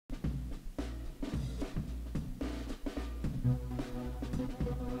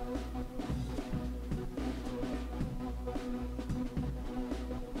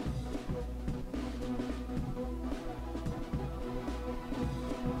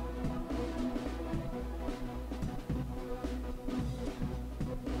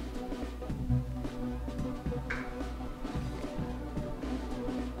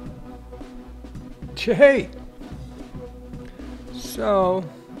Okay. So,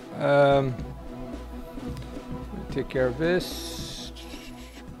 take care of this.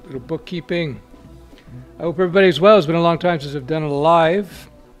 Little bookkeeping. I hope everybody's well. It's been a long time since I've done it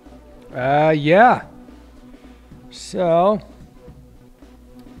live. Yeah. So,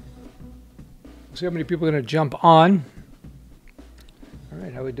 see how many people are going to jump on. All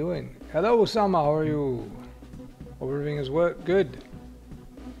right, how are we doing? Hello, Osama. How are you? Hope everything is what? Good.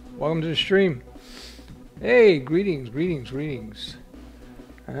 Welcome to the stream. Hey, greetings, greetings, greetings.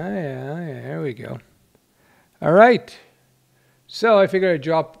 Yeah, there we go. All right. So I figured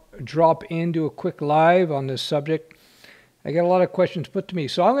I'd drop into a quick live on this subject. I got a lot of questions put to me.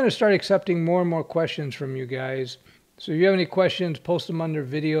 So I'm going to start accepting more and more questions from you guys. So if you have any questions, post them under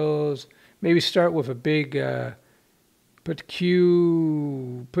videos. Maybe start with a big, you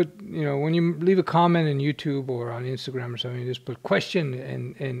know, when you leave a comment in YouTube or on Instagram or something, just put question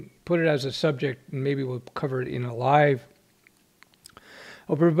and put it as a subject, and maybe we'll cover it in a live.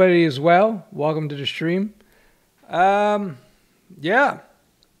 Hope everybody is well. Welcome to the stream. Yeah.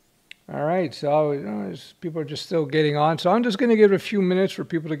 All right. So, you know, people are just still getting on. So I'm just going to give it a few minutes for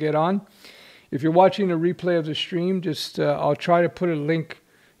people to get on. If you're watching a replay of the stream, just I'll try to put a link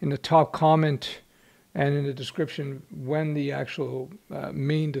in the top comment and in the description when the actual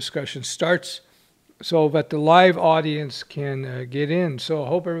main discussion starts, so that the live audience can get in. So I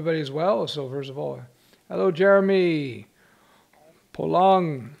hope everybody's well. So first of all, hello, Jeremy.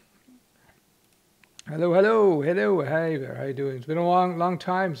 Polong. Hello, hello, hello. Hi there. How you doing? It's been a long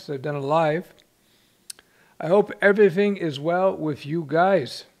time since I've done a live. I hope everything is well with you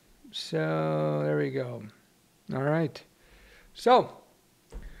guys. So there we go. All right. So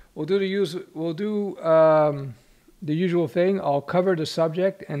we'll do the usual thing. I'll cover the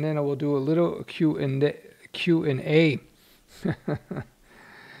subject, and then I will do a little Q&A.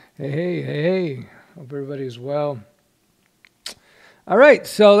 Hey. Hope everybody's well. All right,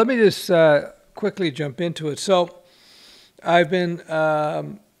 so let me just quickly jump into it. So I've been, I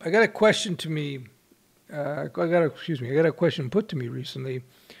got a question to me, I got a question put to me recently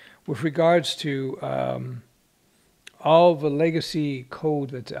with regards to all the legacy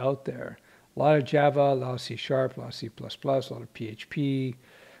code that's out there. A lot of Java, a lot of C#, a lot of C++, a lot of PHP,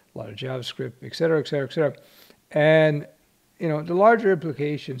 a lot of JavaScript, et cetera, et cetera, et cetera. And, you know, the larger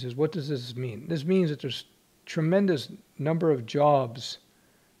implications is, what does this mean? This means that there's tremendous number of jobs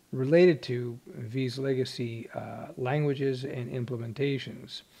related to these legacy languages and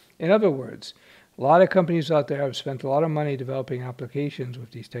implementations. In other words, a lot of companies out there have spent a lot of money developing applications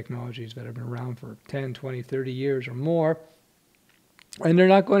with these technologies that have been around for 10, 20, 30 years or more. And they're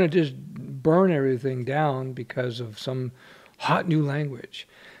not going to just burn everything down because of some hot new language.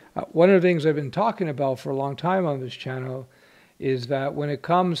 One of the things I've been talking about for a long time on this channel is that when it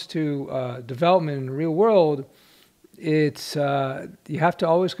comes to development in the real world, it's you have to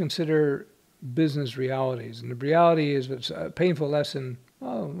always consider business realities. And the reality is, it's a painful lesson.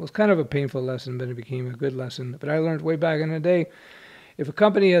 Well, it was kind of a painful lesson, but it became a good lesson. But I learned way back in the day, if a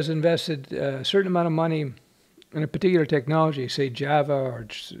company has invested a certain amount of money in a particular technology, say Java or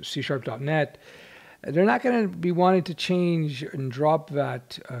C#.net, they're not going to be wanting to change and drop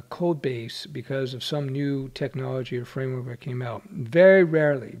that code base because of some new technology or framework that came out. Very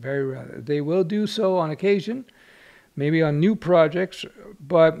rarely, very rarely. They will do so on occasion, maybe on new projects,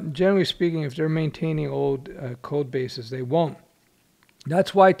 but generally speaking, if they're maintaining old code bases, they won't.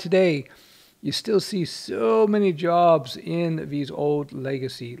 That's why today you still see so many jobs in these old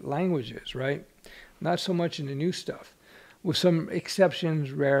legacy languages, right? Not so much in the new stuff, with some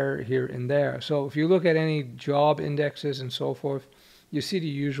exceptions rare here and there. So if you look at any job indexes and so forth, you see the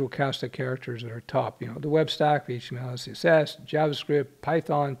usual cast of characters that are top. You know, the web stack, HTML, CSS, JavaScript,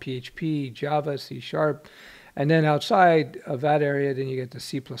 Python, PHP, Java, C#. And then outside of that area, then you get the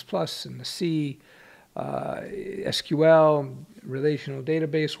C++ and the C, SQL, relational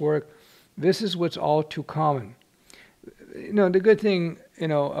database work. This is what's all too common. You know, the good thing, you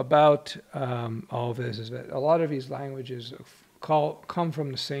know, about all of this is that a lot of these languages come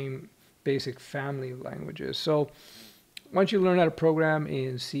from the same basic family of languages. So once you learn how to program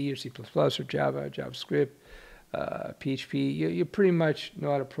in C or C++ or Java, JavaScript, PHP, you pretty much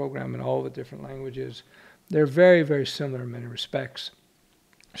know how to program in all the different languages. They're very, very similar in many respects.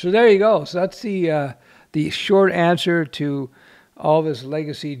 So there you go. So that's the short answer to all this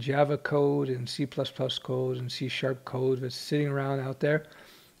legacy Java code and C++ code and C# code that's sitting around out there.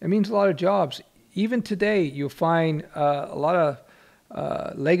 It means a lot of jobs. Even today, you'll find a lot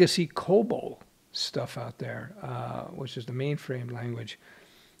of legacy COBOL stuff out there, which is the mainframe language.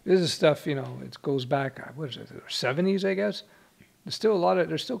 This is stuff, you know, it goes back, what is it, the 70s, I guess? there's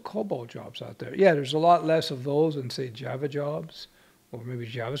still COBOL jobs out there. Yeah, there's a lot less of those than, say, Java jobs or maybe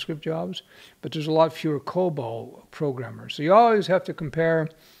JavaScript jobs, but there's a lot fewer COBOL programmers. So you always have to compare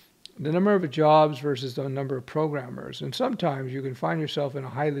the number of jobs versus the number of programmers. And sometimes you can find yourself in a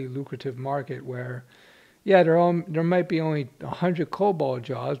highly lucrative market where, yeah, there might be only 100 COBOL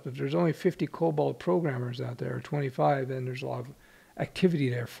jobs, but if there's only 50 COBOL programmers out there, or 25, then there's a lot of activity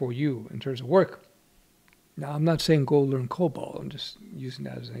there for you in terms of work. Now, I'm not saying go learn COBOL. I'm just using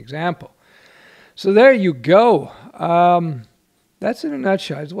that as an example. So there you go. That's in a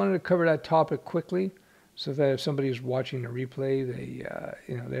nutshell. I just wanted to cover that topic quickly so that if somebody is watching the replay, they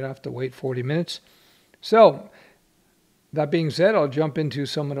don't have to wait 40 minutes. So that being said, I'll jump into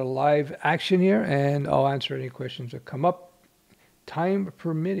some of the live action here, and I'll answer any questions that come up, time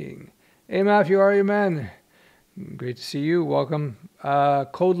permitting. Hey, Matthew, how are you, man? Great to see you. Welcome.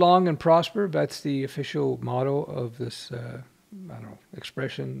 Code long and prosper. That's the official motto of this,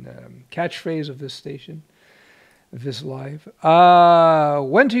 expression, catchphrase of this station, of this live.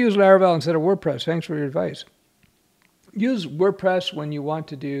 When to use Laravel instead of WordPress? Thanks for your advice. Use WordPress when you want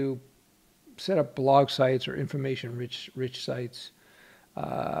to set up blog sites or information-rich sites.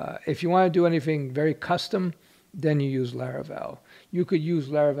 If you want to do anything very custom, then you use Laravel. You could use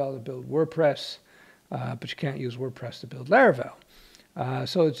Laravel to build WordPress, but you can't use WordPress to build Laravel.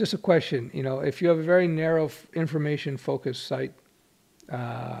 So it's just a question, if you have a very narrow information-focused site,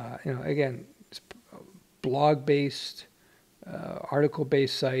 again, it's blog-based,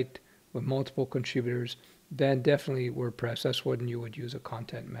 article-based site with multiple contributors, then definitely WordPress. That's when you would use a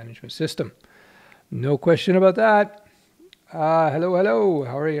content management system. No question about that. Hello.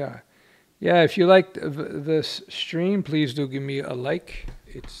 How are you? Yeah, if you liked this stream, please do give me a like.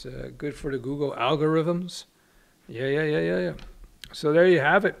 It's good for the Google algorithms. Yeah. So there you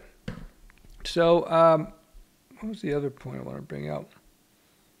have it. So what was the other point I want to bring up?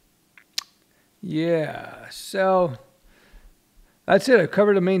 Yeah, so that's it. I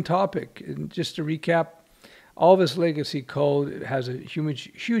covered the main topic. And just to recap, all this legacy code has a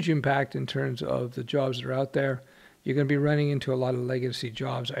huge impact in terms of the jobs that are out there. You're going to be running into a lot of legacy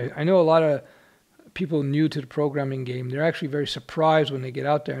jobs. I know a lot of people new to the programming game, they're actually very surprised when they get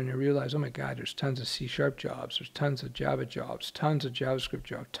out there and they realize, oh my God, there's tons of C# jobs, there's tons of Java jobs, tons of JavaScript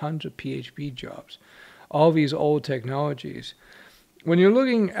jobs, tons of PHP jobs, all these old technologies. When you're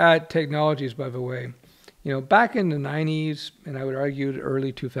looking at technologies, by the way, back in the 90s, and I would argue the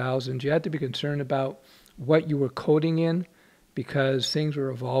early 2000s, you had to be concerned about what you were coding in because things were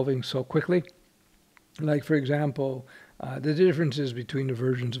evolving so quickly. Like, for example, the differences between the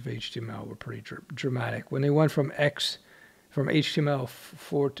versions of HTML were pretty dramatic. When they went from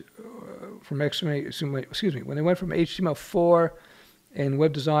HTML4 when they went from HTML4 and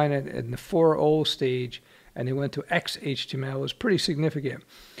web design in the 4.0 stage, and they went to XHTML, it was pretty significant.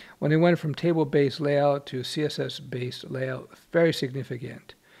 When they went from table-based layout to CSS-based layout, very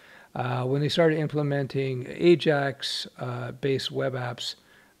significant. When they started implementing Ajax-based web apps,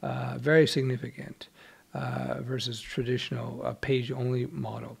 very significant. Versus traditional page-only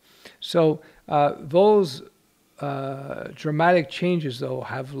model. So those dramatic changes, though,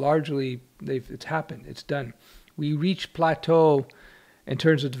 have largely, it's happened, it's done. We reached plateau in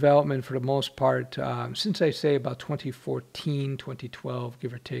terms of development for the most part since I say about 2014, 2012,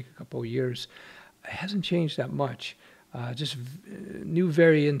 give or take a couple of years. It hasn't changed that much, just new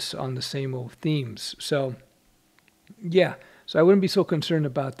variants on the same old themes. So, yeah, so I wouldn't be so concerned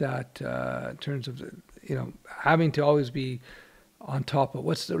about that in terms of having to always be on top of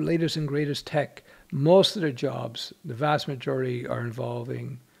what's the latest and greatest tech. Most of their jobs, the vast majority, are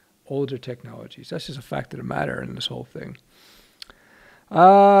involving older technologies. That's just a fact of the matter in this whole thing.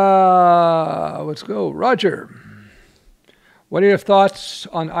 Let's go. Roger. What are your thoughts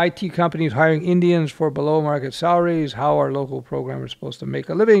on IT companies hiring Indians for below market salaries? How are local programmers supposed to make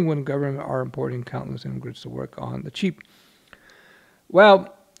a living when government are importing countless immigrants to work on the cheap?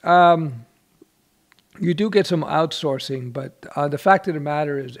 Well, you do get some outsourcing, but the fact of the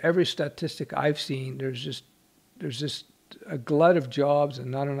matter is every statistic I've seen, there's just a glut of jobs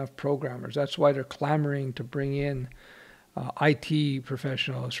and not enough programmers. That's why they're clamoring to bring in IT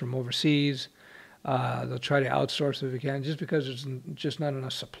professionals from overseas. They'll try to outsource if they can, just because there's just not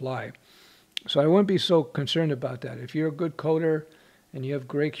enough supply. So I wouldn't be so concerned about that. If you're a good coder and you have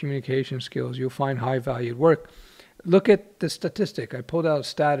great communication skills, you'll find high-valued work. Look at the statistic. I pulled out a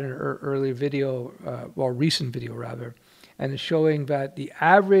stat in an early video, recent video rather, and it's showing that the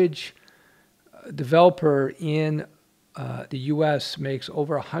average developer in the U.S. makes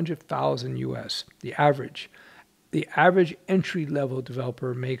over $100,000 US. The average entry-level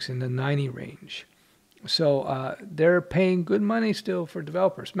developer makes in the 90 range. So they're paying good money still for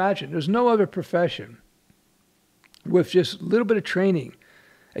developers. Imagine, there's no other profession with just a little bit of training,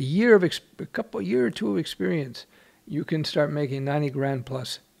 a year or two of experience, you can start making 90 grand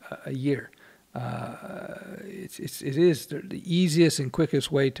plus a year. It is the easiest and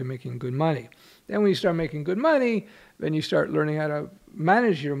quickest way to making good money. Then when you start making good money, then you start learning how to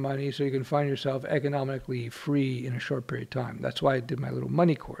manage your money so you can find yourself economically free in a short period of time. That's why I did my little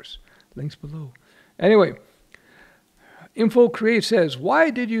money course. Links below. Anyway, Info Create says, why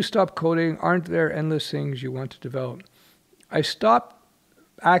did you stop coding? Aren't there endless things you want to develop? I stopped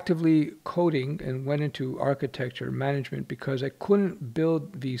actively coding and went into architecture management because I couldn't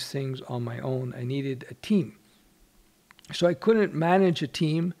build these things on my own. I needed a team. So I couldn't manage a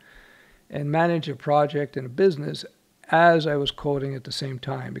team and manage a project and a business as I was coding at the same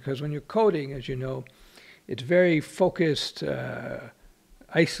time. Because when you're coding, as you know, it's very focused,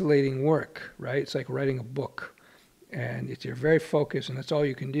 isolating work, right? It's like writing a book. And you're very focused, and that's all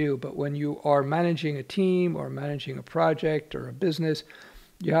you can do. But when you are managing a team or managing a project or a business,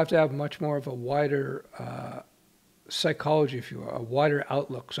 you have to have much more of a wider psychology, if you will, a wider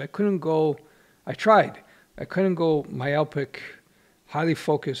outlook. So I couldn't go, I tried. I couldn't go myopic, highly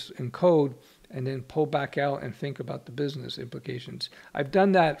focused in code, and then pull back out and think about the business implications. I've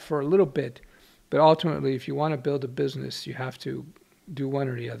done that for a little bit, but ultimately, if you want to build a business, you have to do one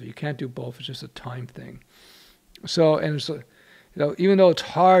or the other. You can't do both. It's just a time thing. So, and so, even though it's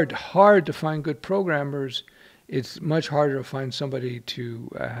hard to find good programmers, it's much harder to find somebody who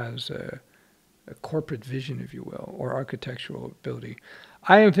has a corporate vision, if you will, or architectural ability.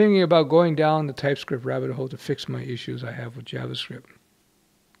 I am thinking about going down the TypeScript rabbit hole to fix my issues I have with JavaScript.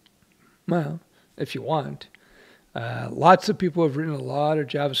 Well, if you want. Lots of people have written a lot of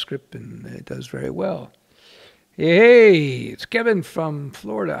JavaScript, and it does very well. Hey, it's Kevin from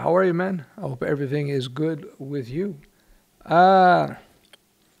Florida. How are you, man? I hope everything is good with you. I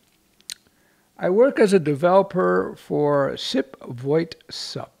work as a developer for SIP Voigt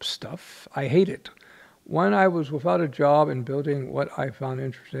stuff. I hate it. When I was without a job and building what I found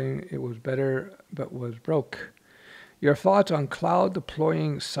interesting, it was better but was broke. Your thoughts on cloud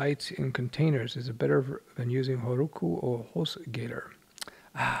deploying sites in containers? Is it better than using Heroku or HostGator?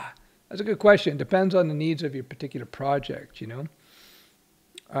 That's a good question. It depends on the needs of your particular project,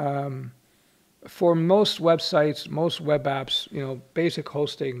 For most websites, most web apps, basic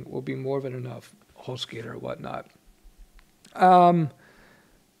hosting will be more than enough, HostGator or whatnot.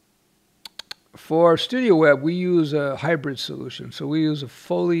 For Studioweb, we use a hybrid solution. So we use a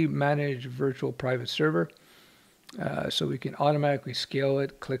fully managed virtual private server. So we can automatically scale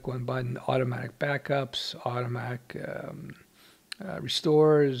it, click one button, automatic backups, automatic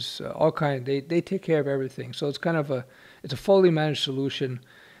restores, all kinds. They take care of everything. So it's kind of it's a fully managed solution.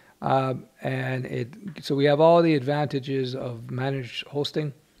 So we have all the advantages of managed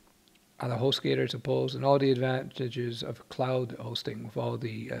hosting on the HostGator, I suppose, and all the advantages of cloud hosting with all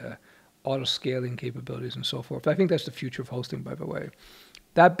the auto scaling capabilities and so forth. I think that's the future of hosting, by the way.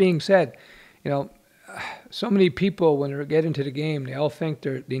 That being said, so many people, when they get into the game, they all think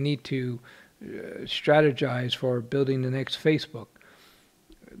they need to strategize for building the next Facebook.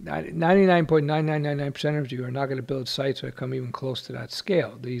 99.9999% of you are not going to build sites that come even close to that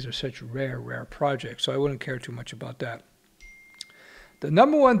scale. These are such rare projects, so I wouldn't care too much about that. The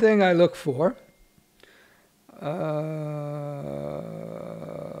number one thing I look for,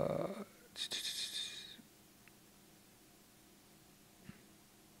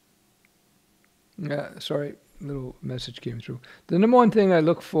 sorry, little message came through. The number one thing I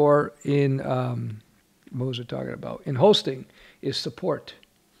look for in, what was I talking about? In hosting is support.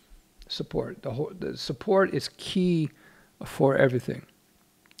 The support is key for everything.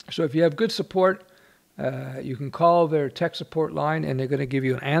 So if you have good support, you can call their tech support line and they're going to give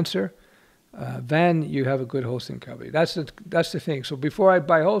you an answer. Then you have a good hosting company. That's the thing. So before I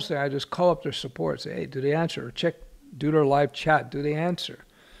buy hosting, I just call up their support. Say, hey, do they answer? Or do their live chat. Do they answer?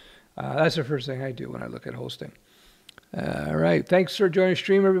 That's the first thing I do when I look at hosting. All right. Thanks for joining the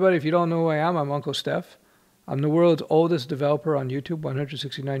stream, everybody. If you don't know who I am, I'm Uncle Stef. I'm the world's oldest developer on YouTube,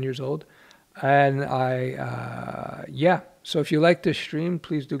 169 years old. And so if you like this stream,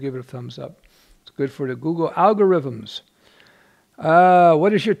 please do give it a thumbs up. It's good for the Google algorithms.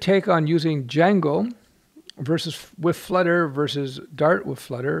 What is your take on using Django with Flutter versus Dart with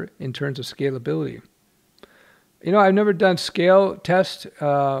Flutter in terms of scalability? I've never done scale test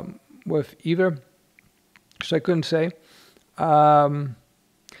with either, so I couldn't say. I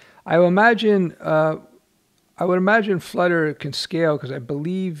would imagine Flutter can scale because I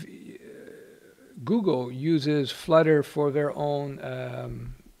believe Google uses Flutter for their own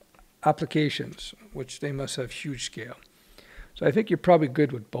applications, which they must have huge scale. So I think you're probably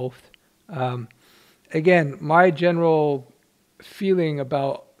good with both. Again, my general feeling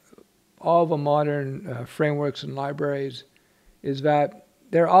about all the modern frameworks and libraries is that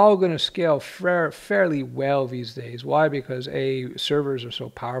they're all going to scale fairly well these days. Why? Because servers are so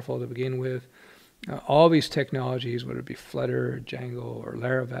powerful to begin with. All these technologies, whether it be Flutter, Django, or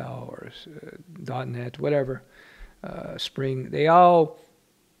Laravel, or .NET, whatever, Spring, they all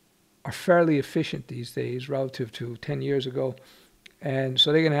are fairly efficient these days relative to 10 years ago. And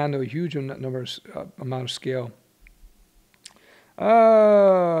so they can handle a huge amount of scale.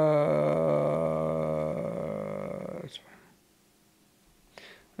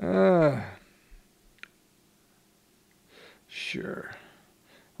 Sure.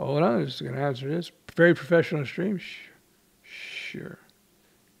 Hold on, I'm just going to answer this. Very professional stream? Sure.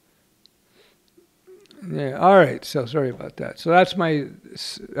 Yeah, all right. So sorry about that. So that's my,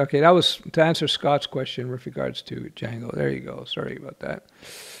 okay, that was to answer Scott's question with regards to Django. There you go. Sorry about that.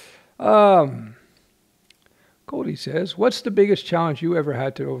 Cody says, what's the biggest challenge you ever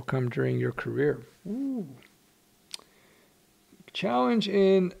had to overcome during your career? Ooh. Challenge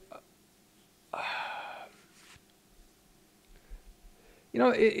in, you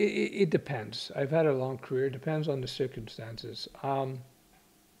know, it depends. I've had a long career. It depends on the circumstances.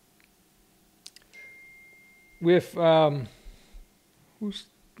 With everybody's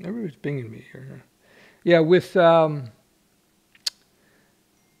pinging me here. Yeah, with on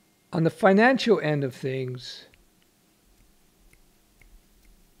the financial end of things,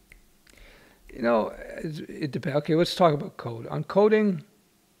 you know, it depends. Okay, let's talk about code. On coding,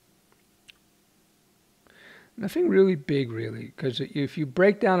 nothing really big, really, because if you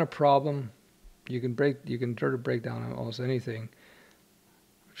break down a problem, you can sort of break down almost anything. I'm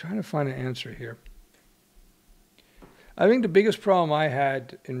trying to find an answer here. I think the biggest problem I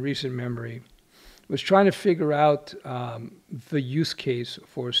had in recent memory was trying to figure out the use case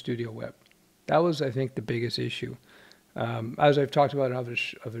for Studioweb. That was, I think, the biggest issue. As I've talked about in other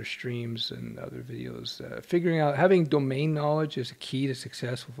streams and other videos, figuring out, having domain knowledge is a key to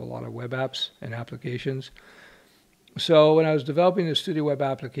success with a lot of web apps and applications. So when I was developing the Studioweb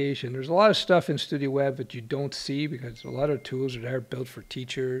application, there's a lot of stuff in Studioweb that you don't see because a lot of tools are there built for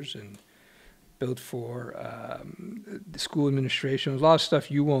teachers and built for the school administration. There's a lot of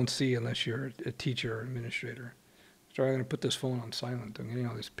stuff you won't see unless you're a teacher or administrator. Sorry, I'm going to put this phone on silent. I'm getting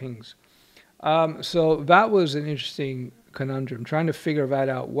all these pings. So that was an interesting conundrum, trying to figure that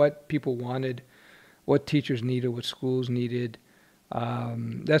out, what people wanted, what teachers needed, what schools needed.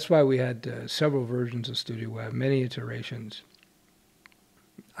 That's why we had several versions of Studioweb, many iterations.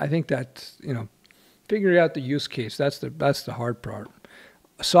 I think that's, you know, figuring out the use case, that's the hard part.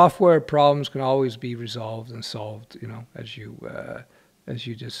 Software problems can always be resolved and solved, you know, as you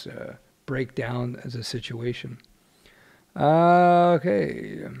just break down as a situation.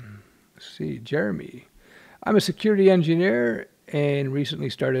 Okay, let's see, Jeremy. I'm a security engineer and recently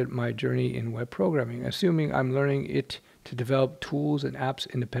started my journey in web programming, assuming I'm learning it to develop tools and apps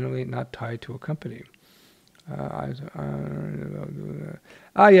independently, not tied to a company. Yeah,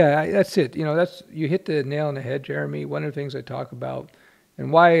 that's it. You know, you hit the nail on the head, Jeremy. One of the things I talk about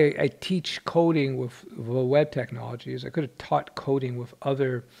and why I teach coding with web technologies, I could have taught coding with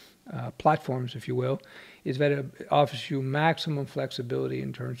other platforms, if you will, is that it offers you maximum flexibility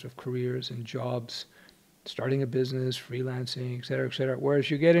in terms of careers and jobs, starting a business, freelancing, et cetera, et cetera.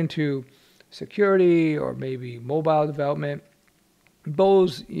 Whereas you get into security or maybe mobile development,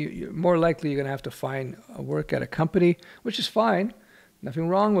 those, you're more likely you're going to have to find work at a company, which is fine. Nothing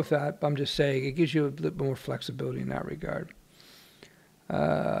wrong with that, but I'm just saying it gives you a little more flexibility in that regard.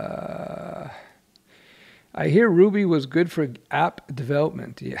 I hear Ruby was good for app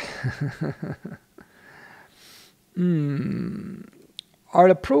development. Yeah. Are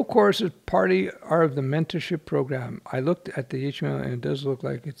the pro courses are of the mentorship program? I looked at the HTML and it does look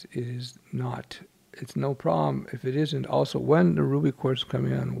like it is not. It's no problem if it isn't. Also, when the Ruby course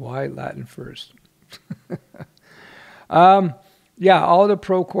coming on, why Latin first? Yeah, all the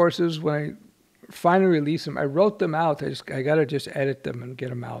pro courses, when I finally release them, I wrote them out. I got to just edit them and get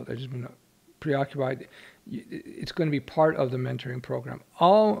them out. I've just been preoccupied. It's going to be part of the mentoring program.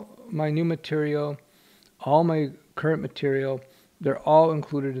 All my new material, all my current material, they're all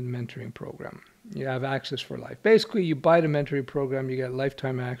included in the mentoring program. You have access for life. Basically, you buy the mentoring program, you get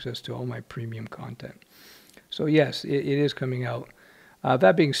lifetime access to all my premium content. So yes, it is coming out.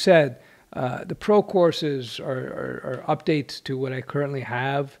 That being said, the pro courses are updates to what I currently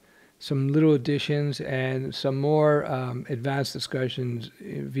have, some little additions, and some more advanced discussions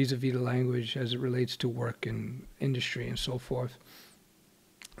vis-a-vis the language as it relates to work and industry and so forth.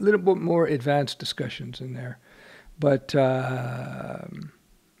 a little bit more advanced discussions in there. But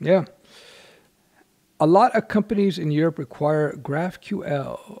yeah. A lot of companies in Europe require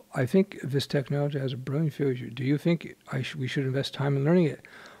GraphQL. I think this technology has a brilliant future. Do you think we should invest time in learning it?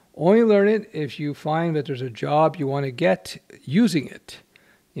 Only learn it if you find that there's a job you want to get using it.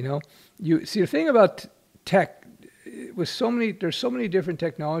 You know, you see the thing about tech with there's so many different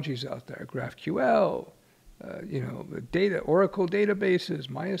technologies out there. GraphQL, you know, Oracle databases,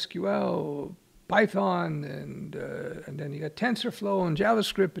 MySQL, Python, and then you got TensorFlow and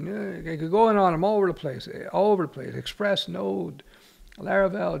JavaScript, and you could go on. I'm all over the place, Express, Node,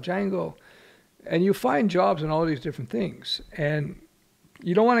 Laravel, Django, and you find jobs in all these different things. And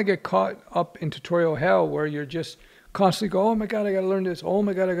you don't want to get caught up in tutorial hell where you're just constantly go, oh my God, I got to learn this. Oh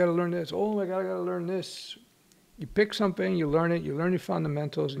my God, I got to learn this. Oh my God, I got to learn this. You pick something, you learn it, you learn your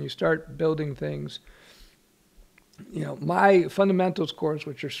fundamentals, and you start building things. You know, my fundamentals course,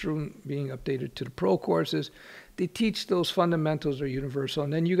 which are soon being updated to the pro courses, they teach those fundamentals are universal,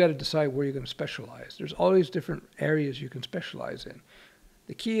 and then you got to decide where you're going to specialize. There's all these different areas you can specialize in.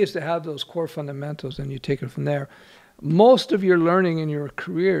 The key is to have those core fundamentals, and you take it from there. Most of your learning in your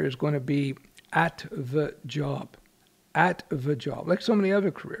career is going to be at the job, like so many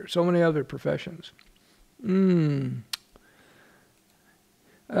other careers, so many other professions.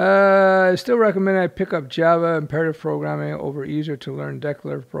 I still recommend I pick up Java imperative programming over easier to learn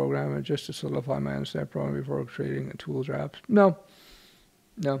declarative programming just to solidify my understanding of programming before creating tools or apps. No.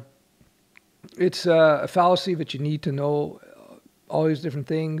 It's a fallacy that you need to know all these different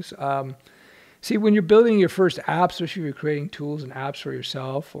things. See, when you're building your first apps, especially if you're creating tools and apps for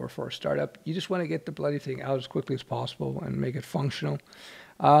yourself or for a startup, you just want to get the bloody thing out as quickly as possible and make it functional.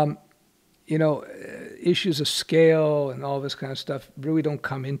 You know, issues of scale and all this kind of stuff really don't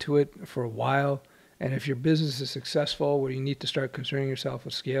come into it for a while. And if your business is successful, where you need to start concerning yourself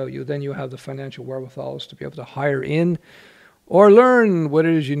with scale, then you have the financial wherewithals to be able to hire in or learn what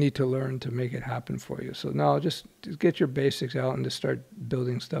it is you need to learn to make it happen for you. So no, just get your basics out and just start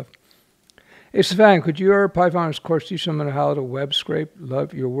building stuff. Hey, Stefan, could your Python's course teach someone how to web scrape?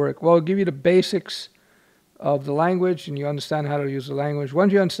 Love your work. Well, I'll give you the basics of the language, and you understand how to use the language.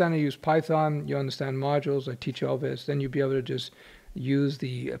 Once you understand how to use Python, you understand modules. I teach you all this. Then you'll be able to just use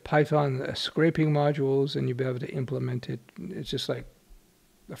the Python scraping modules, and you'll be able to implement it. It's just like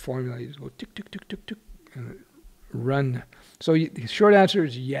a formula. You just go tick, tick, tick, tick, tick, and run. So the short answer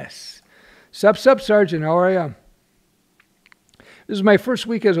is yes. Sup, Sergeant. How are you? This is my first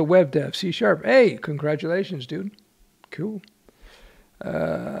week as a web dev. C#. Hey, congratulations, dude. Cool.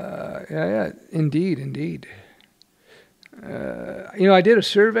 Yeah, indeed. You know, I did a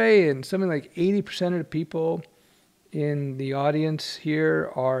survey, and something like 80% of the people in the audience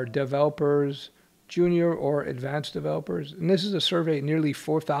here are developers, junior or advanced developers. And this is a survey, nearly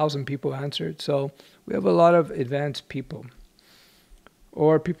 4,000 people answered. So we have a lot of advanced people,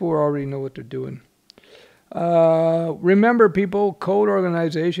 or people who already know what they're doing. Remember, people, code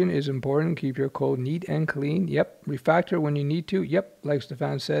organization is important. Keep your code neat and clean. Yep. Refactor when you need to. Yep. Like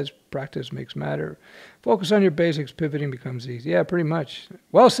Stefan says, practice makes matter. Focus on your basics. Pivoting becomes easy. Yeah, pretty much.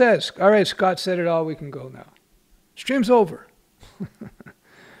 Well said. All right, Scott said it all. We can go now. Stream's over.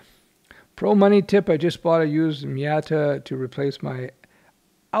 Pro money tip. I just bought a used Miata to replace my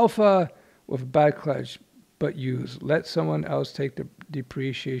Alpha with a bad clutch, but let someone else take the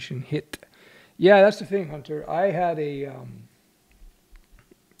depreciation hit. Yeah, that's the thing, Hunter. I had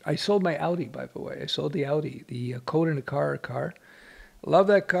I sold my Audi, by the way. I sold the Audi, the Code in the car. Love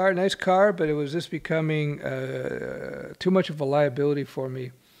that car, nice car, but it was just becoming too much of a liability for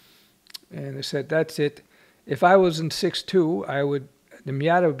me. And I said, that's it. If I was in 6'2", the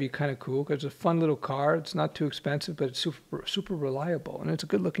Miata would be kind of cool because it's a fun little car. It's not too expensive, but it's super reliable, and it's a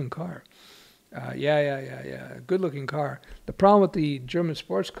good-looking car. Yeah. Good-looking car. The problem with the German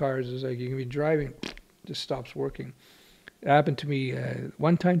sports cars is like you can be driving, it just stops working. It happened to me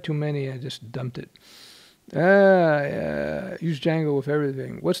one time too many. I just dumped it. Use Django with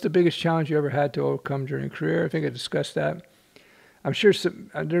everything. What's the biggest challenge you ever had to overcome during your career? I think I discussed that. I'm sure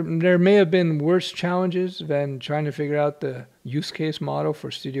there may have been worse challenges than trying to figure out the use case model for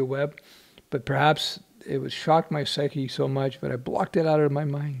Studioweb, but perhaps it was shocked my psyche so much that I blocked it out of my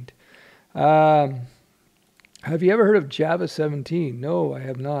mind. Have you ever heard of Java 17? No, I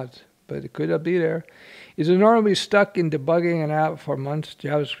have not, but it could be there. Is it normally stuck in debugging an app for months?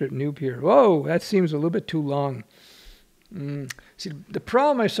 JavaScript noob here. Whoa, that seems a little bit too long. See, the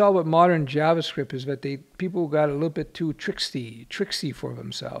problem I saw with modern JavaScript is that people got a little bit too tricksy for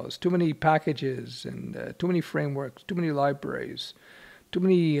themselves. Too many packages and too many frameworks, too many libraries,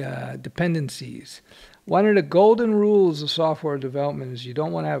 dependencies. One of the golden rules of software development is you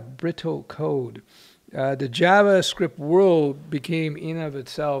don't want to have brittle code. The JavaScript world became in of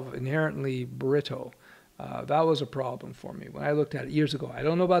itself inherently brittle. That was a problem for me when I looked at it years ago. I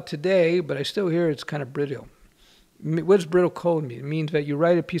don't know about today, but I still hear it's kind of brittle. What does brittle code mean? It means that you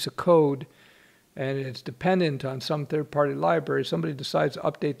write a piece of code and it's dependent on some third-party library. Somebody decides to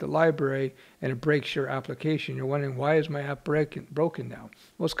update the library and it breaks your application. You're wondering, why is my app broken now?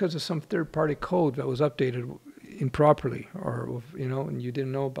 Well, it's because of some third-party code that was updated improperly, or and you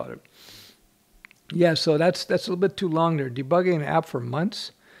didn't know about it. Yeah, so that's a little bit too long there. Debugging an app for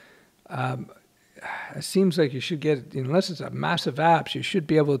months. It seems like you should get, unless it's a massive apps, you should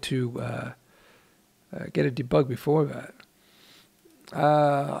be able to get it debugged before that.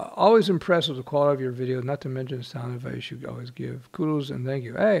 Always impressed with the quality of your video, not to mention the sound advice you always give. Kudos and thank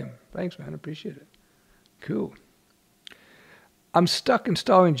you. Hey, thanks, man. Appreciate it. Cool. I'm stuck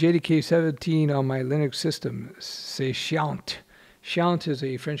installing JDK 17 on my Linux system. Say chiant. Chiant is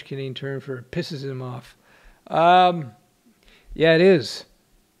a French-Canadian term for pisses him off. Yeah, it is.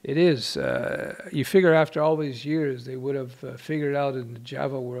 It is. You figure after all these years, they would have figured out in the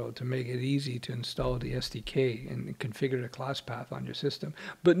Java world to make it easy to install the SDK and configure the class path on your system.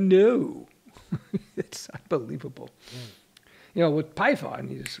 But no, it's unbelievable. With Python,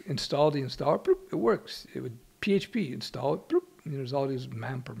 you just install the installer, bloop, it works. With PHP, install it, bloop, and there's all these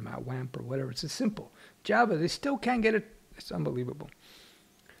MAMP or WAMP or whatever. It's just simple. Java, they still can't get it. It's unbelievable.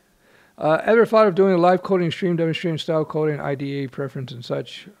 Ever thought of doing a live coding stream, demonstrating style coding, IDE preference and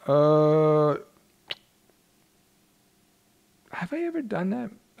such? Have I ever done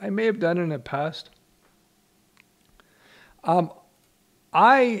that? I may have done it in the past.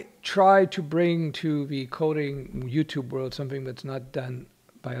 I try to bring to the coding YouTube world something that's not done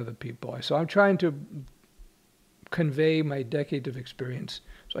by other people. So I'm trying to convey my decades of experience.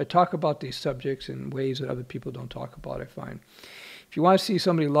 So I talk about these subjects in ways that other people don't talk about, I find. If you want to see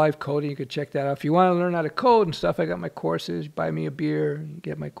somebody live coding, you could check that out. If you want to learn how to code and stuff, I got my courses. Buy me a beer, you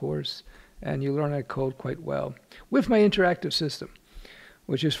get my course, and you learn how to code quite well with my interactive system,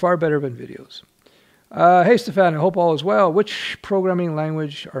 which is far better than videos. Hey, Stefan, I hope all is well. Which programming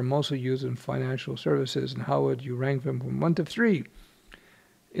language are mostly used in financial services, and how would you rank them from 1 to 3?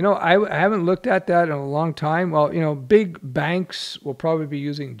 I haven't looked at that in a long time. Well, big banks will probably be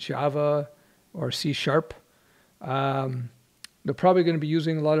using Java or C#. They're probably going to be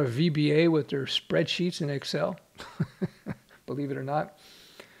using a lot of VBA with their spreadsheets in Excel, believe it or not.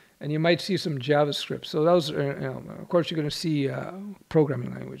 And you might see some JavaScript. So those are, of course, you're going to see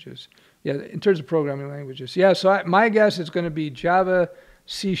programming languages. Yeah, in terms of programming languages. Yeah, so my guess is going to be Java,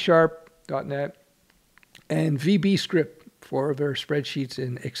 C#, .NET, and VB script for their spreadsheets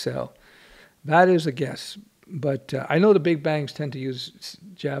in Excel. That is a guess. But I know the big banks tend to use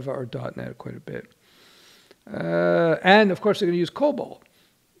Java or .NET quite a bit. And of course, they're going to use COBOL.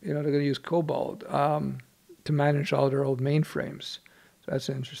 They're going to use COBOL to manage all their old mainframes. So that's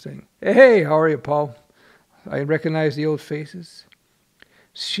interesting. Hey, how are you, Paul? I recognize the old faces.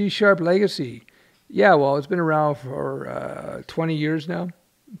 C# legacy. Yeah, well, it's been around for 20 years now.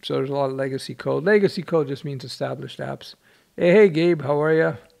 So there's a lot of legacy code. Legacy code just means established apps. Hey, Gabe, how are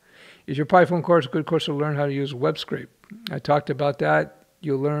you? Is your Python course a good course to learn how to use web scrape? I talked about that.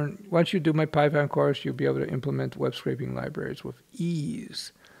 You'll learn, once you do my Python course, you'll be able to implement web scraping libraries with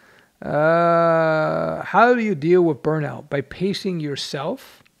ease. How do you deal with burnout? By pacing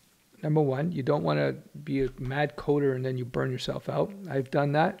yourself. Number one, you don't want to be a mad coder and then you burn yourself out. I've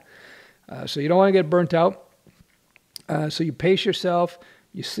done that. So you don't want to get burnt out. So you pace yourself,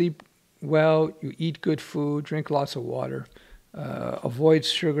 you sleep well, you eat good food, drink lots of water. Avoid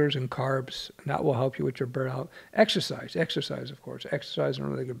sugars and carbs, and that will help you with your burnout. Exercise, of course. Exercise on a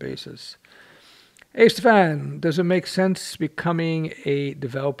regular basis. Hey, Stefan, does it make sense becoming a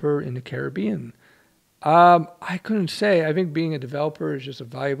developer in the Caribbean? I couldn't say. I think being a developer is just a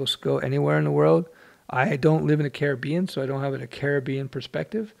valuable skill anywhere in the world. I don't live in the Caribbean, so I don't have a Caribbean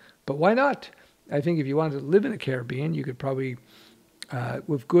perspective. But why not? I think if you wanted to live in the Caribbean, you could probably,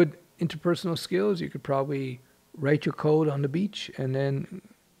 with good interpersonal skills, you could probably write your code on the beach and then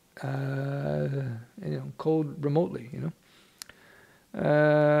code remotely,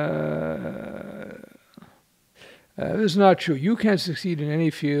 This is not true. You can succeed in any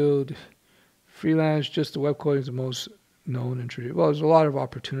field. Freelance, just the web coding is the most known and treated. Well, there's a lot of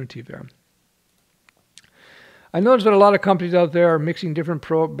opportunity there. I noticed that a lot of companies out there are mixing different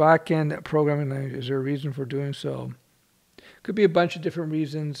back-end programming languages. Is there a reason for doing so? Could be a bunch of different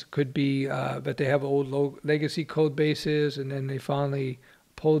reasons. Could be that they have old legacy code bases and then they finally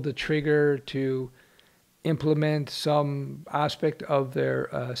pulled the trigger to implement some aspect of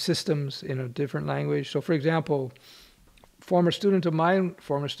their systems in a different language. So for example, former student of mine,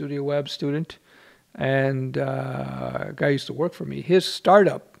 former Studioweb student, and a guy used to work for me, his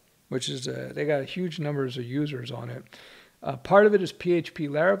startup, which is, they got huge numbers of users on it. Part of it is PHP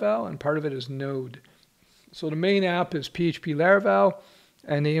Laravel and part of it is Node. So the main app is PHP Laravel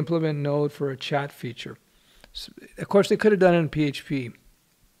and they implement Node for a chat feature. So, of course, they could have done it in PHP.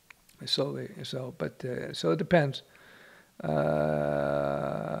 So it depends.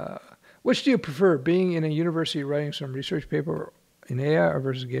 Which do you prefer, being in a university writing some research paper in AI or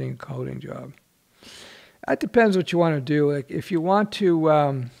versus getting a coding job? That depends what you want to do. Like if you want to,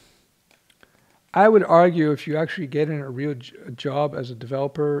 I would argue if you actually get in a real job as a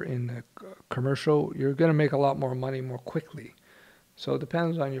developer in the commercial, you're going to make a lot more money more quickly. So it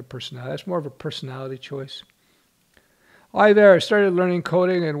depends on your personality. That's more of a personality choice. Hi there, I started learning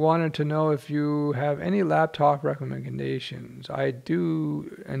coding and wanted to know if you have any laptop recommendations. I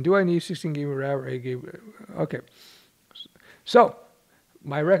do, and do I need 16 gig of RAM or 8 gig? Okay. So,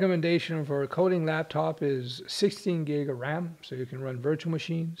 my recommendation for a coding laptop is 16 gig of RAM, so you can run virtual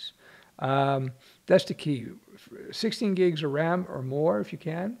machines. That's the key. 16 gigs of RAM or more if you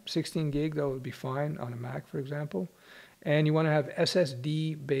can. 16 gig, though, would be fine on a Mac, for example. And you want to have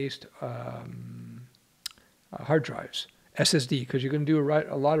SSD-based hard drives. SSD, because you're going to do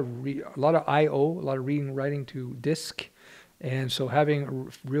a lot of I/O, a lot of reading and writing to disk, and so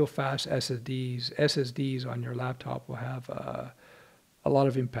having real fast SSDs on your laptop will have a lot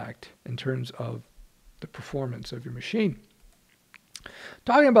of impact in terms of the performance of your machine.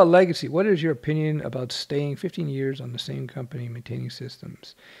 Talking about legacy, what is your opinion about staying 15 years on the same company maintaining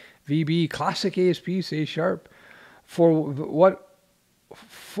systems? VB, classic ASP, C#, for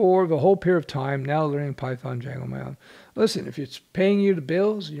the whole period of time, now learning Python, Django, my own. Listen, if it's paying you the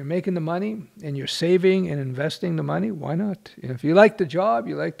bills, you're making the money, and you're saving and investing the money, why not? If you like the job,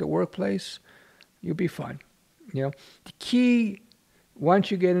 you like the workplace, you'll be fine. You know, the key,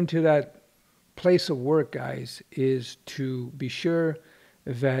 once you get into that place of work, guys, is to be sure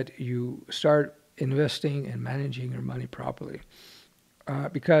that you start investing and managing your money properly.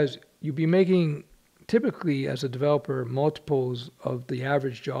 Because you'll be making, typically as a developer, multiples of the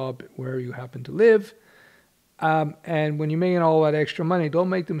average job where you happen to live. And when you're making all that extra money, don't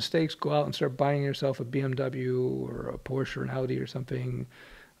make the mistakes, go out and start buying yourself a BMW or a Porsche or an Audi or something,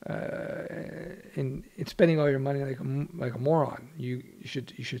 and spending all your money like a moron. You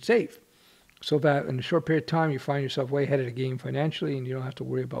should save, so that in a short period of time you find yourself way ahead of the game financially, and you don't have to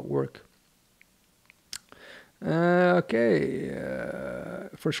worry about work.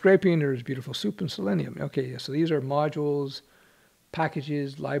 For scraping, there's Beautiful Soup and Selenium. Okay, so these are modules,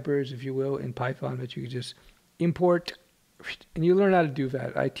 packages, libraries, if you will, in Python that you can just import, and you learn how to do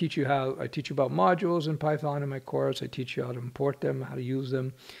that. I teach you about modules in Python in my course. I teach you how to import them, how to use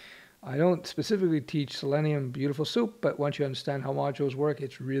them. I don't specifically teach Selenium, Beautiful Soup, but once you understand how modules work,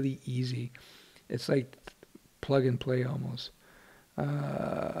 it's really easy. It's like plug and play almost.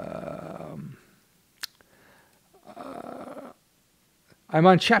 I'm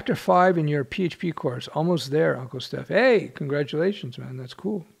on chapter 5 in your PHP course. Almost there, Uncle Stef. Hey, congratulations, man. That's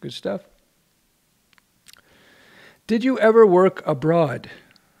cool. Good stuff. Did you ever work abroad?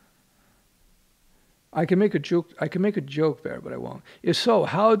 I can make a joke there, but I won't. If so,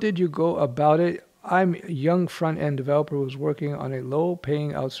 how did you go about it? I'm a young front-end developer who was working on a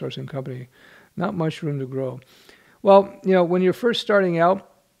low-paying outsourcing company. Not much room to grow. Well, you know, when you're first starting out,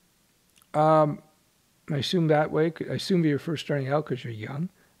 I assume that way. I assume you're first starting out because you're young.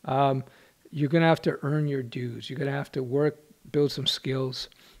 You're going to have to earn your dues. You're going to have to work, build some skills.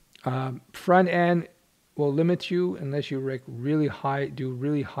 Front end will limit you unless you do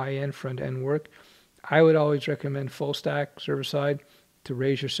really high-end front-end work. I would always recommend full stack server side to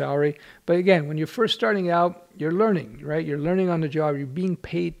raise your salary. But again, when you're first starting out, you're learning, right? You're learning on the job. You're being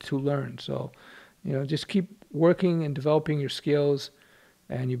paid to learn. So, you know, just keep working and developing your skills,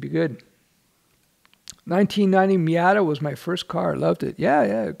 and you'll be good. 1990 Miata was my first car. I loved it.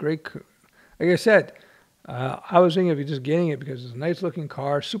 Yeah, great. Like I said, I was thinking of just getting it because it's a nice looking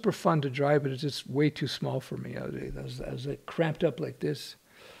car, super fun to drive, but it's just way too small for me. I was like cramped up like this.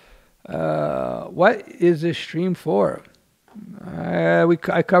 What is this stream for?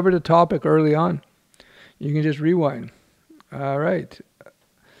 I covered the topic early on. You can just rewind. All right.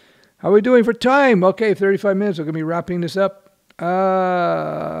 How are we doing for time? Okay, 35 minutes. We're going to be wrapping this up.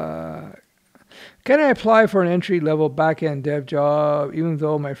 Can I apply for an entry-level back-end dev job even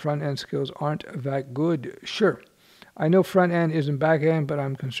though my front-end skills aren't that good? Sure. I know front-end isn't back-end, but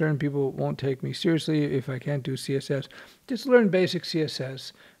I'm concerned people won't take me seriously if I can't do CSS. Just learn basic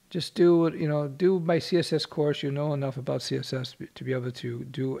CSS. Just do, do my CSS course. You know enough about CSS to be able to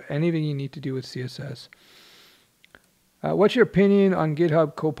do anything you need to do with CSS. What's your opinion on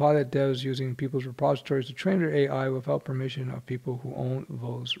GitHub Copilot devs using people's repositories to train their AI without permission of people who own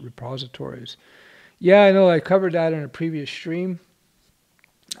those repositories? Yeah, I know. I covered that in a previous stream.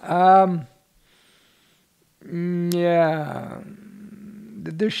 Yeah,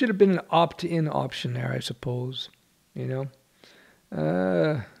 there should have been an opt-in option there, I suppose.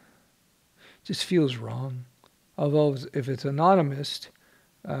 Just feels wrong. Although if it's anonymous,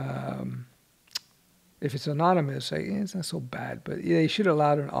 it's not so bad. But yeah, they should have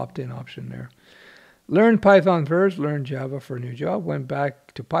allowed an opt-in option there. Learned Python first, learned Java for a new job, went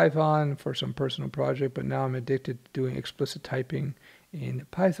back to Python for some personal project, but now I'm addicted to doing explicit typing in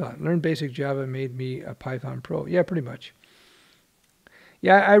Python. Learned basic Java, made me a Python pro. Yeah, pretty much.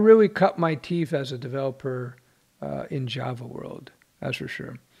 Yeah, I really cut my teeth as a developer in Java world, that's for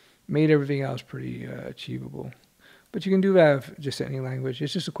sure. Made everything else pretty achievable. But you can do that with just any language.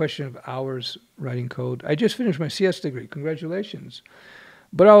 It's just a question of hours writing code. I just finished my CS degree. Congratulations.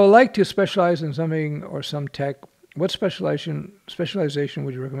 But I would like to specialize in something or some tech. What specialization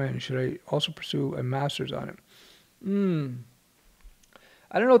would you recommend? Should I also pursue a master's on it?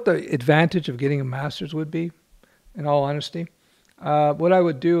 I don't know what the advantage of getting a master's would be, in all honesty. What I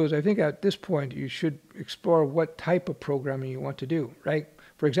would do is, I think at this point you should explore what type of programming you want to do, right?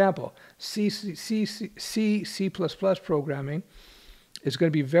 For example, C++ programming is going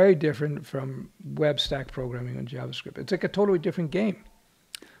to be very different from web stack programming on JavaScript. It's like a totally different game.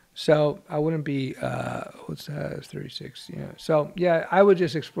 So I wouldn't be, what's that, it's 36, yeah. So yeah, I would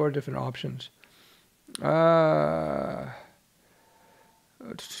just explore different options. I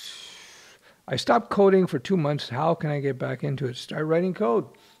stopped coding for 2 months. How can I get back into it? Start writing code.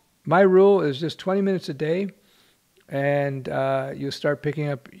 My rule is just 20 minutes a day, and you'll start picking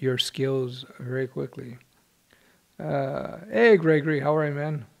up your skills very quickly. Hey, Gregory, how are you,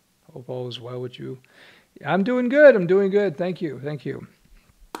 man? Hope all is well with you. I'm doing good. I'm doing good. Thank you. Thank you.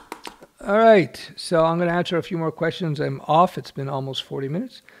 All right. So I'm going to answer a few more questions. I'm off. It's been almost 40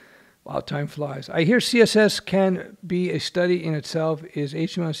 minutes. Wow, time flies. I hear CSS can be a study in itself. Is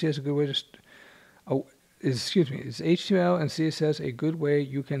HTML and CSS a good way to... is HTML and CSS a good way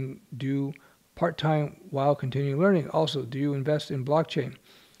you can do part-time while continuing learning? Also, do you invest in blockchain?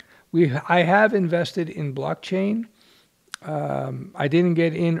 I have invested in blockchain. I didn't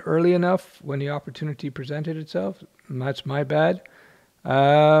get in early enough when the opportunity presented itself, and that's my bad.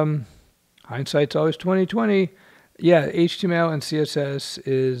 Hindsight's always 20/20. Yeah, HTML and CSS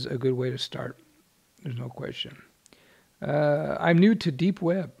is a good way to start. There's no question. I'm new to deep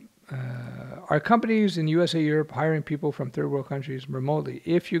web. Are companies in USA, Europe hiring people from third world countries remotely?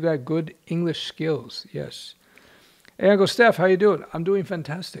 If you got good English skills, yes. Hey, Uncle Stef, how you doing? I'm doing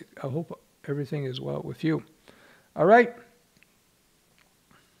fantastic. I hope everything is well with you. All right.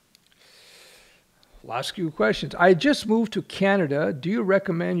 Last few questions. I just moved to Canada. Do you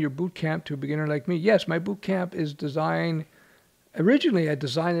recommend your boot camp to a beginner like me? Yes, my boot camp is designed. Originally, I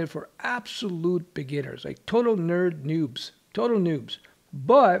designed it for absolute beginners, like total nerd noobs, total noobs.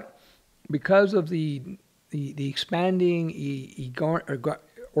 But because of the expanding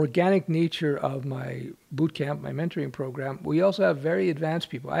organic nature of my boot camp, my mentoring program, we also have very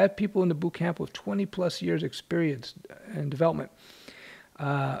advanced people. I have people in the boot camp with 20 plus years experience in development.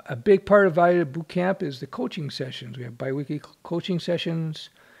 A big part of value of boot camp is the coaching sessions. We have bi-weekly coaching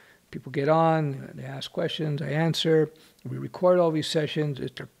sessions. People get on, they ask questions, I answer. We record all these sessions.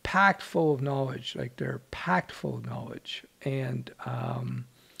 They're packed full of knowledge. Like, they're packed full of knowledge. And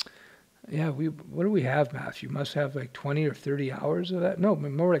yeah, what do we have, Matthew? You must have like 20 or 30 hours of that. No,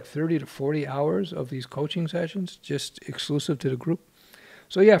 more like 30 to 40 hours of these coaching sessions, just exclusive to the group.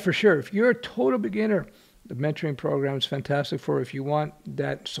 So yeah, for sure. If you're a total beginner, the mentoring program is fantastic for if you want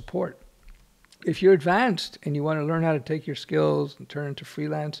that support. If you're advanced and you want to learn how to take your skills and turn into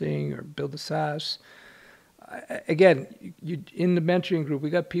freelancing or build a SaaS, again, in the mentoring group, we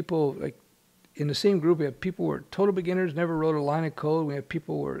got people like in the same group. We have people who are total beginners, never wrote a line of code. We have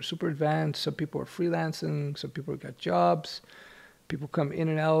people who are super advanced. Some people are freelancing. Some people have got jobs. People come in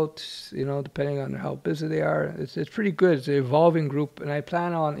and out, depending on how busy they are. It's pretty good. It's an evolving group, and I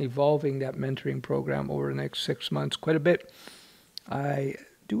plan on evolving that mentoring program over the next 6 months quite a bit. I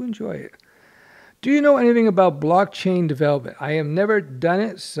do enjoy it. Do you know anything about blockchain development? I have never done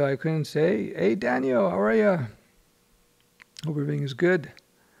it, so I couldn't say. Hey, Daniel, how are you? Hope everything is good.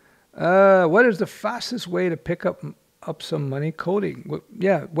 What is the fastest way to pick up some money coding?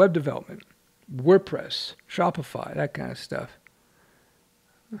 Yeah, web development, WordPress, Shopify, that kind of stuff.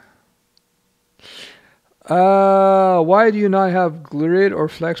 Why do you not have grid or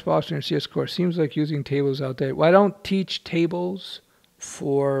flexbox in your CS course? Seems like using tables out there. Well, I don't teach tables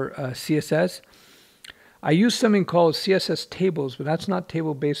for CSS. I use something called CSS tables, but that's not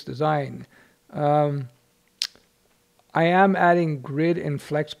table-based design. I am adding grid and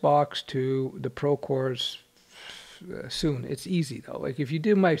flexbox to the pro course soon. It's easy though. Like if you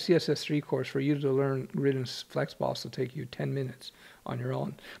do my CSS3 course, for you to learn grid and flexbox, it'll take you 10 minutes on your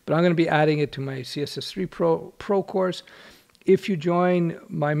own. But I'm going to be adding it to my CSS3 pro course. If you join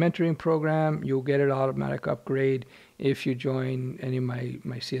my mentoring program, you'll get an automatic upgrade. If you join any of my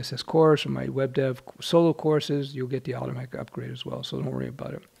CSS course or my web dev solo courses, you'll get the automatic upgrade as well. So don't worry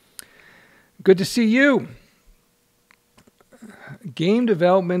about it. Good to see you. Game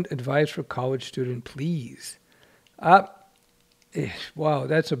development advice for college student, please. Wow,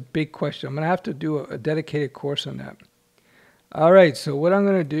 that's a big question. I'm going to have to do a dedicated course on that. All right, so what I'm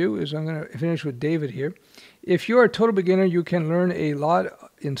going to do is I'm going to finish with David here. If you're a total beginner, you can learn a lot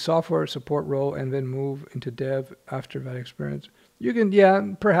in software support role and then move into dev after that experience. You can,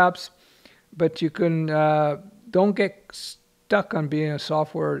 yeah, perhaps, but you can, don't get stuck on being a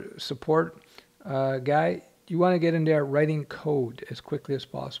software support guy. You want to get in there writing code as quickly as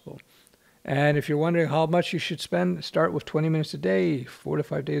possible. And if you're wondering how much you should spend, start with 20 minutes a day, 4 to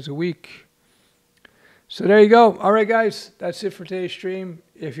 5 days a week. So there you go. All right, guys, that's it for today's stream.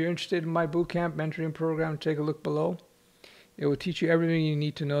 If you're interested in my bootcamp mentoring program, take a look below. It will teach you everything you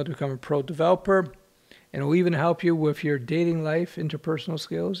need to know to become a pro developer. And it will even help you with your dating life, interpersonal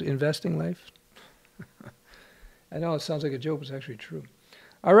skills, investing life. I know it sounds like a joke, but it's actually true.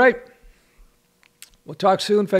 All right. We'll talk soon.